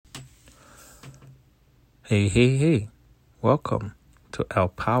Hey. Welcome to Our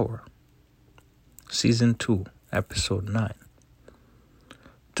Power, Season 2, Episode 9.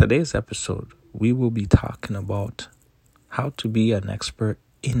 Today's episode, we will be talking about how to be an expert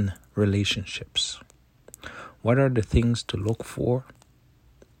in relationships. What are the things to look for?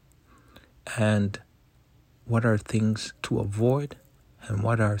 And what are things to avoid? And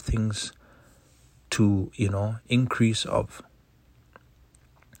what are things to, increase of?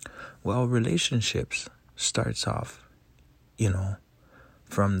 Well, relationships starts off,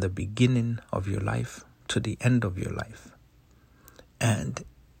 from the beginning of your life to the end of your life. And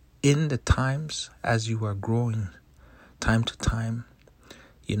in the times as you are growing, time to time,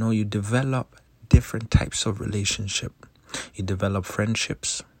 you develop different types of relationship. You develop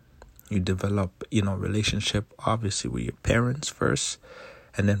friendships. You develop, relationship obviously with your parents first,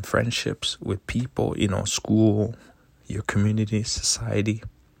 and then friendships with people, school, your community, society,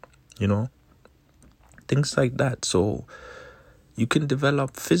 things like that. So you can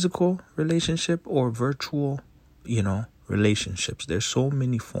develop physical relationship or virtual, relationships. There's so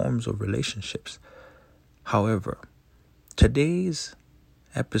many forms of relationships. However, today's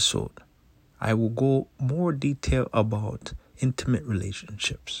episode, I will go more detail about intimate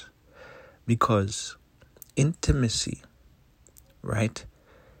relationships, because intimacy, right,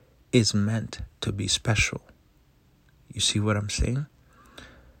 is meant to be special. You see what I'm saying?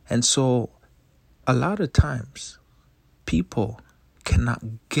 And so a lot of times people cannot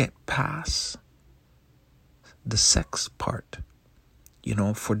get past the sex part,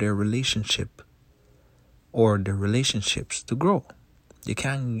 for their relationship or their relationships to grow. They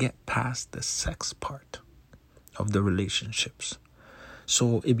can't get past the sex part of the relationships.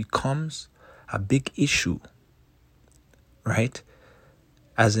 So it becomes a big issue, right?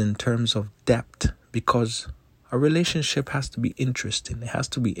 As in terms of depth, because a relationship has to be interesting. It has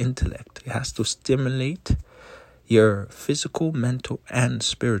to be intellect. It has to stimulate your physical, mental, and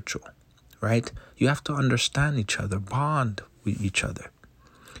spiritual, right? You have to understand each other, bond with each other.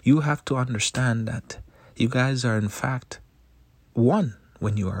 You have to understand that you guys are in fact one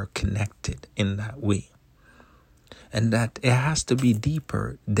when you are connected in that way. And that it has to be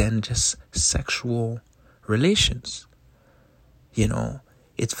deeper than just sexual relations.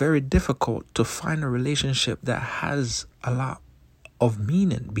 It's very difficult to find a relationship that has a lot of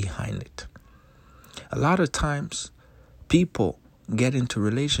meaning behind it. A lot of times, people get into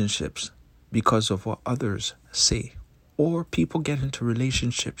relationships because of what others say. Or people get into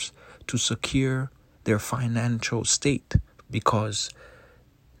relationships to secure their financial state because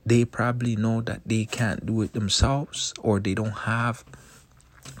they probably know that they can't do it themselves, or they don't have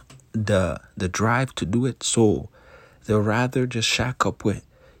the drive to do it. So they'll rather just shack up with,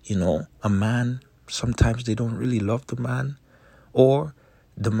 a man. Sometimes they don't really love the man. Or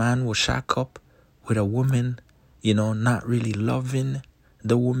the man will shack up with a woman, not really loving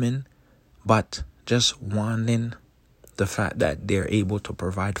the woman, but just wanting the fact that they're able to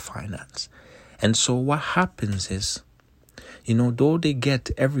provide finance. And so what happens is, though they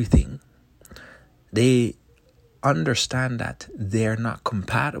get everything, they understand that they're not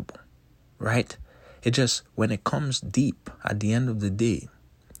compatible, right? It just, when it comes deep at the end of the day,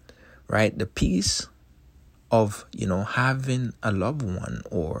 right, the peace of, having a loved one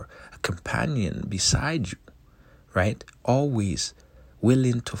or a companion beside you, right, always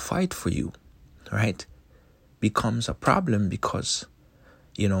willing to fight for you, right, becomes a problem because,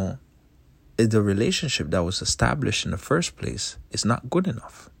 the relationship that was established in the first place is not good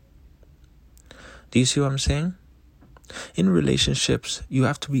enough. Do you see what I'm saying? In relationships, you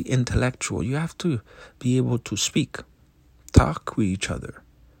have to be intellectual. You have to be able to speak, talk with each other,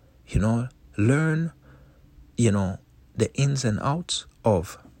 learn, the ins and outs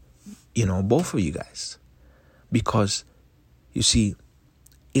of, both of you guys. Because, you see,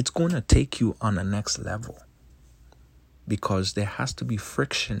 it's going to take you on the next level. Because there has to be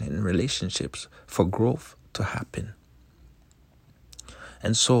friction in relationships for growth to happen.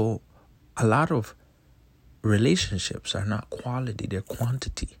 And so a lot of relationships are not quality, they're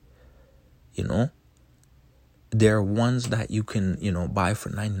quantity. They're ones that you can, buy for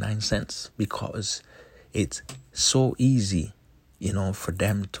 99 cents because it's so easy, for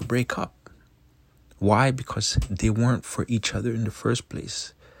them to break up. Why? Because they weren't for each other in the first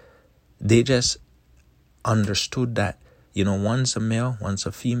place. They just understood that, one's a male, one's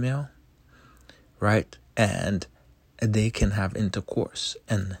a female, right? And they can have intercourse.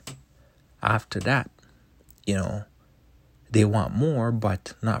 And after that, they want more,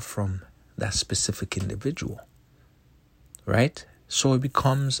 but not from that specific individual, right? So it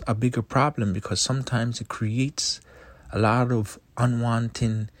becomes a bigger problem because sometimes it creates a lot of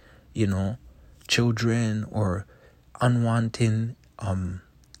unwanted, children or unwanted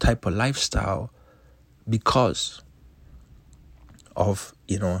type of lifestyle because of,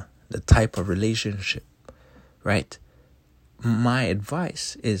 the type of relationship, right? My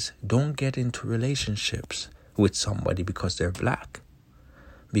advice is don't get into relationships with somebody because they're black,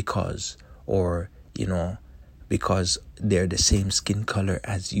 because they're the same skin color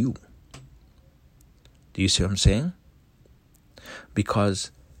as you. Do you see what I'm saying?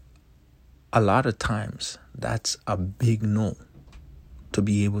 Because a lot of times that's a big no to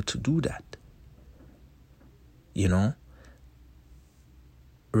be able to do that.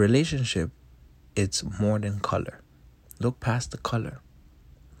 Relationship, it's more than color. Look past the color.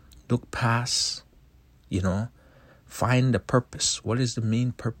 Look past, find the purpose. What is the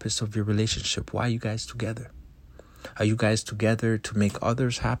main purpose of your relationship? Why are you guys together? Are you guys together to make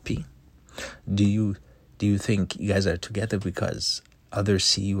others happy? Do you think you guys are together because others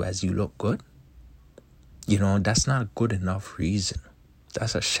see you as you look good? That's not a good enough reason.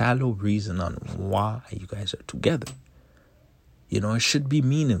 That's a shallow reason on why you guys are together. It should be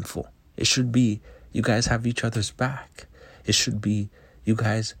meaningful. It should be you guys have each other's back. It should be you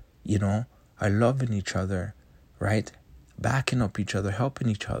guys, are loving each other, right? Backing up each other, helping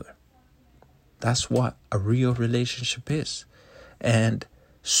each other. That's what a real relationship is. And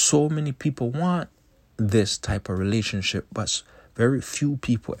so many people want this type of relationship, but very few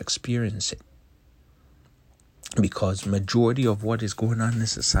people experience it. Because majority of what is going on in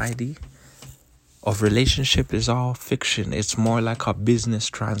society of relationship is all fiction. It's more like a business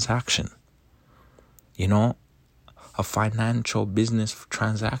transaction. A financial business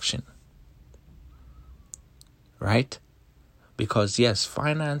transaction. Right? Because yes,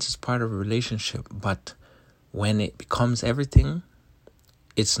 finance is part of a relationship, but when it becomes everything,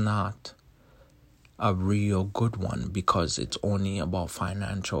 it's not a real good one because it's only about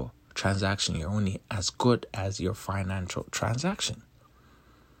financial transaction. You're only as good as your financial transaction,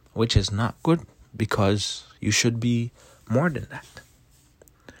 which is not good because you should be more than that.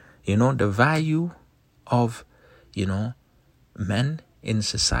 The value of, men in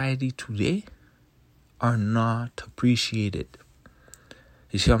society today are not appreciated.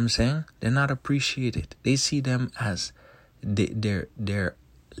 You see what I'm saying? They're not appreciated. They see them as they're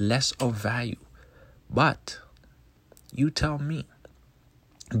less of value. But you tell me,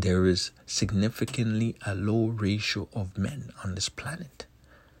 there is significantly a low ratio of men on this planet.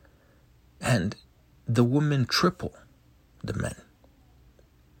 And the women triple the men.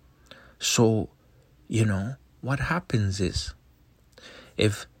 So, what happens is,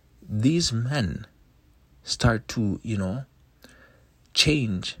 if these men start to,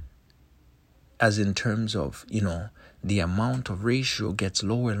 change, as in terms of, the amount of ratio gets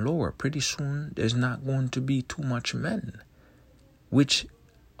lower and lower, pretty soon there's not going to be too much men, which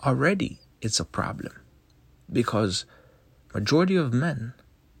already it's a problem, because majority of men,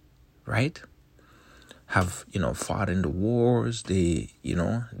 right, have, fought in the wars,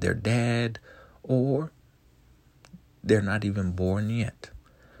 they're dead, or they're not even born yet.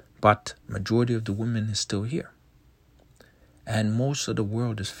 But majority of the women is still here. And most of the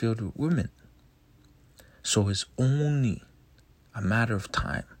world is filled with women. So it's only a matter of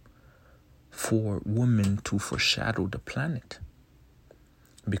time for women to foreshadow the planet,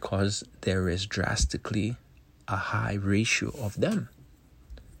 because there is drastically a high ratio of them.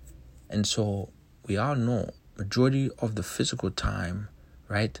 And so we all know majority of the physical time,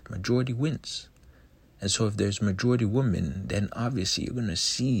 right, majority wins. And so if there's majority women, then obviously you're going to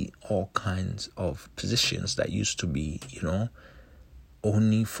see all kinds of positions that used to be,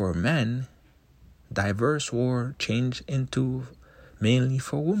 only for men, diverse or change into mainly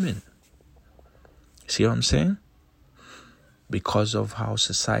for women. See what I'm saying? Because of how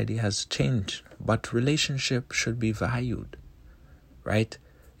society has changed. But relationship should be valued, right?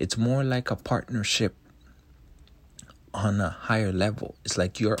 It's more like a partnership on a higher level. It's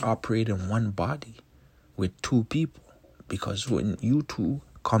like you're operating one body with two people, because when you two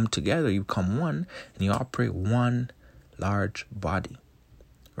come together, you become one, and you operate one large body,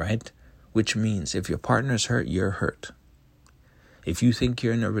 right? Which means if your partner's hurt, you're hurt. If you think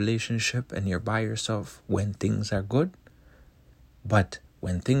you're in a relationship and you're by yourself when things are good, but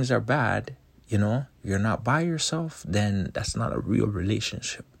when things are bad, you're not by yourself, then that's not a real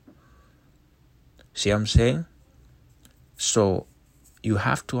relationship. See what I'm saying? So you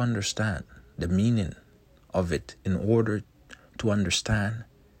have to understand the meaning of it in order to understand,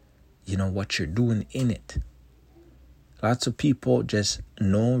 what you're doing in it. Lots of people just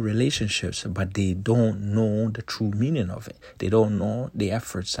know relationships, but they don't know the true meaning of it. They don't know the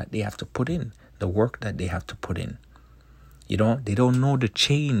efforts that they have to put in, the work that they have to put in. They don't know the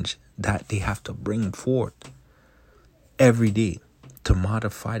change that they have to bring forth every day to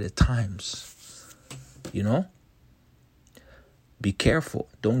modify the times. You know? Be careful.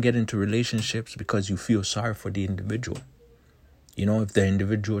 Don't get into relationships because you feel sorry for the individual. You know, if the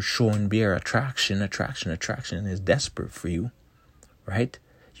individual is showing bare attraction is desperate for you, right?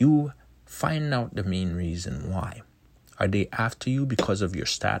 You find out the main reason why. Are they after you because of your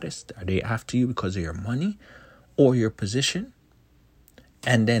status? Are they after you because of your money or your position?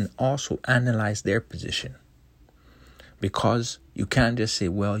 And then also analyze their position. Because you can't just say,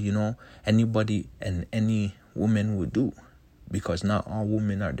 well, you know, anybody and any woman would do. Because not all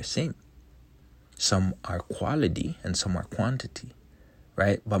women are the same. Some are quality and some are quantity,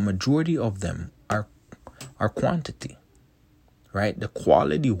 right? But majority of them are quantity, right? The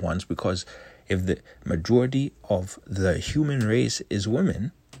quality ones, because if the majority of the human race is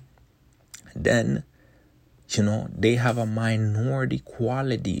women, then, you know, they have a minority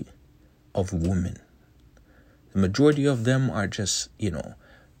quality of women. The majority of them are just, you know,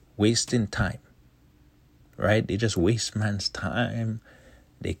 wasting time, right? They just waste man's time.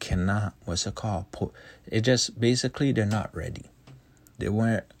 They cannot, it just basically they're not ready. They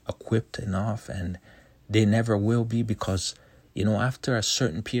weren't equipped enough, and they never will be, because, you know, after a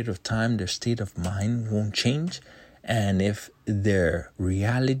certain period of time, their state of mind won't change. And if their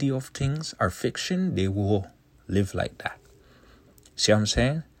reality of things are fiction, they will live like that. See what I'm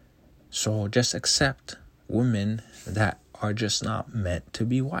saying? So just accept women that are just not meant to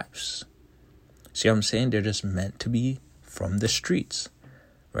be wives. See what I'm saying? They're just meant to be from the streets.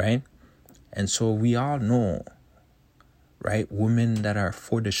 Right? And so we all know, right, women that are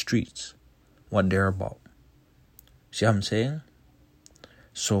for the streets, what they're about. See what I'm saying?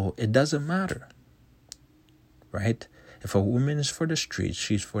 So it doesn't matter, right? If a woman is for the streets,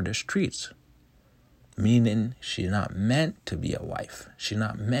 she's for the streets. Meaning she's not meant to be a wife. She's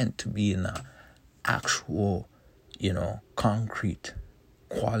not meant to be in a actual, you know, concrete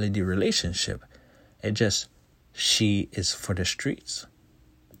quality relationship. It just, she is for the streets.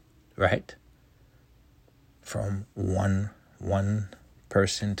 Right? From one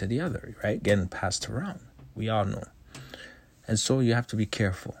person to the other, right? Getting passed around. We all know. And so you have to be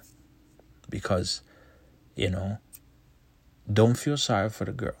careful. Because, you know, don't feel sorry for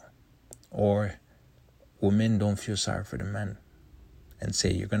the girl. Or women, don't feel sorry for the men. And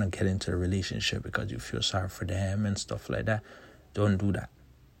say you're going to get into a relationship because you feel sorry for them and stuff like that. Don't do that.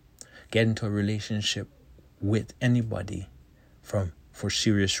 Get into a relationship with anybody for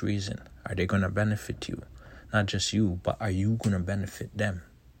serious reason. Are they going to benefit you? Not just you, but are you going to benefit them?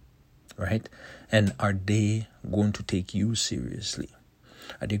 Right? And are they going to take you seriously?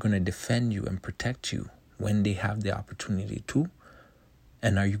 Are they going to defend you and protect you when they have the opportunity to?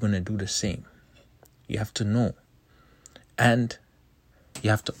 And are you going to do the same? You have to know. And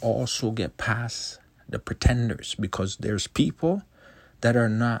you have to also get past the pretenders, because there's people that are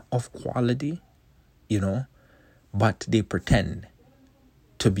not of quality, you know, but they pretend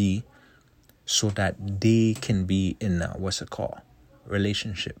to be so that they can be in a,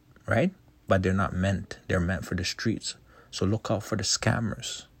 relationship, right? But they're not meant. They're meant for the streets. So look out for the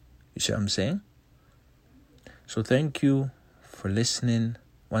scammers. You see what I'm saying? So thank you for listening.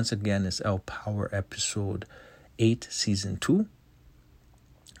 Once again, it's El Power episode 8, season 2.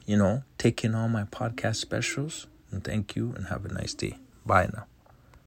 You know, taking all my podcast specials. And thank you and have a nice day. Bye now.